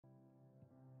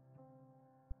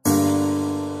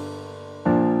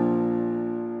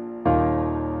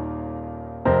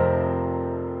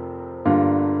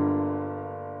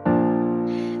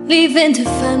leaving to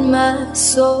find my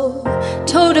soul.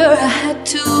 Told her I had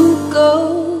to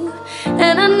go,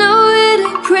 and I know it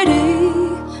ain't pretty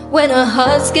when our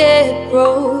hearts get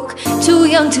broke. Too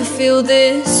young to feel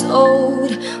this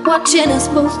old, watching us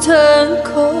both turn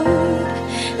cold.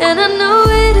 And I know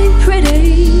it ain't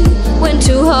pretty when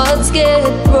two hearts get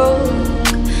broke.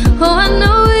 Oh, I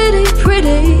know it ain't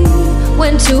pretty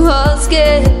when two hearts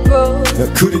get broke. Now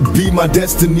could it be my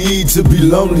destiny to be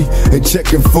lonely and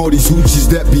checking for these hoochies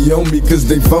that be on me cause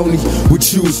they phony?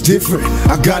 With you is different,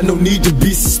 I got no need to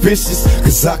be suspicious,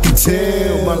 cause I can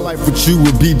tell my life with you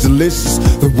would be delicious.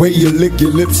 The way you lick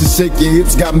your lips and shake your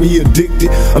hips got me addicted.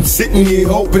 I'm sitting here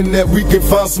hoping that we can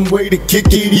find some way to kick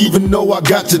it. Even though I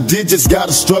got your digits,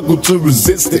 gotta struggle to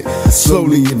resist it.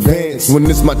 Slowly advance when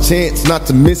it's my chance not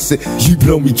to miss it. You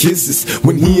blow me kisses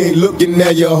when he ain't looking, now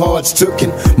your heart's tooken.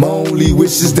 My only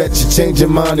wish is that you change your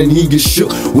mind and he gets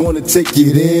shook. Wanna take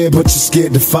you there, but you're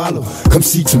scared to follow. Come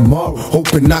see tomorrow,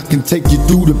 hoping I can take you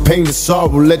through the pain and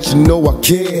sorrow. Let you know I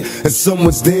care, and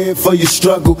someone's there for your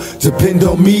struggle. Depend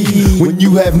on me when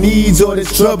you have needs or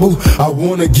there's trouble. I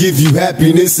wanna give you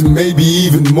happiness and maybe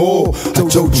even more. I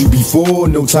told you before,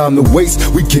 no time to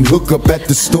waste. We can hook up at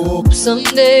the store.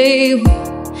 Someday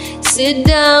we sit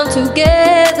down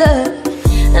together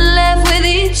and laugh with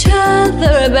each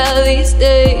other about these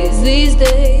days, these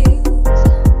days.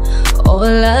 All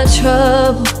our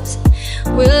troubles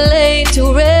we'll lay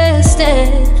to rest,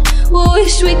 and we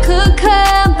wish we could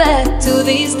come back to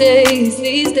these days,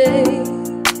 these days.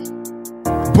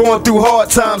 Born through hard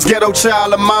times, ghetto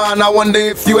child of mine. I wonder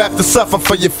if you have to suffer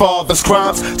for your father's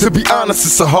crimes. To be honest,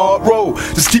 it's a hard road.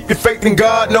 Just keep your faith in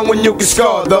God, knowing you'll get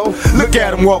scarred though. Look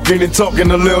at him walking and talking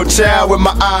to little child with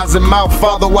my eyes and mouth.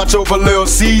 Father, watch over little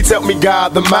seeds, help me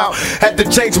guide them out. Had to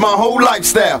change my whole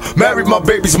lifestyle. Married my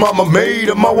baby's mama, made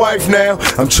her my wife now.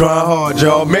 I'm trying hard,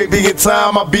 y'all. Maybe in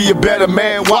time I'll be a better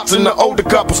man. Watching the older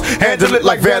couples handle it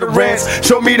like veterans.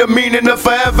 Show me the meaning of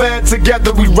forever, and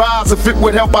together we rise. If it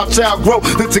would help our child grow,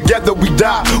 together we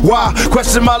die. Why?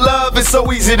 Question my love, it's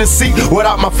so easy to see.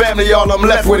 Without my family, all I'm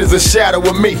left with is a shadow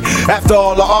of me. After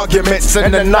all the arguments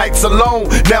and the nights alone,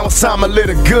 now it's time to live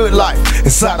a good life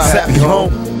inside a happy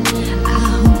home.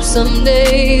 I hope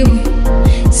someday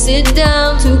we sit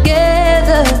down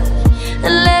together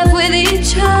and laugh with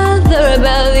each other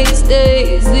about these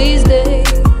days, these days.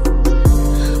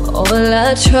 All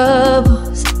our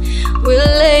troubles we'll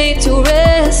lay to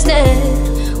rest,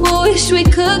 and we wish we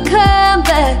could come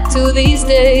back to these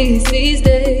days, these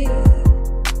days.